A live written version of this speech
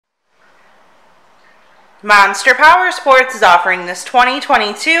Monster Powersports is offering this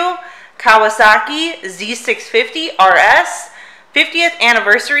 2022 Kawasaki Z650RS 50th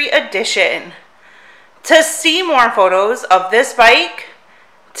Anniversary Edition. To see more photos of this bike,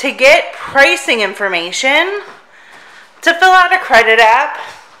 to get pricing information, to fill out a credit app,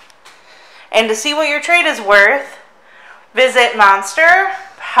 and to see what your trade is worth, visit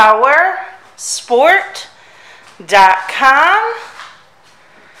monsterpowersport.com.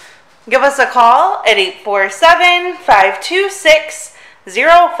 Give us a call at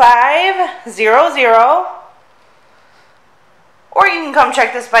 847-526-0500, or you can come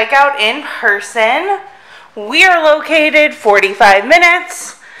check this bike out in person. We are located 45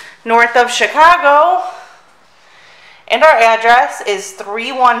 minutes north of Chicago, and our address is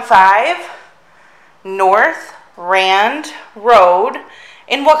 315 North Rand Road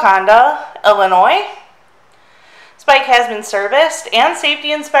in Wauconda, Illinois. This bike has been serviced and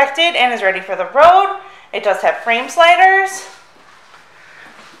safety inspected and is ready for the road. It does have frame sliders.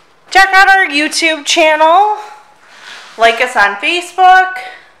 Check out our YouTube channel. Like us on Facebook.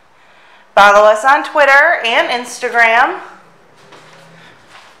 Follow us on Twitter and Instagram.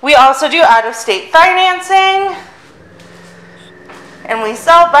 We also do out-of-state financing. And we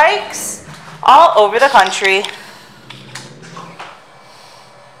sell bikes all over the country.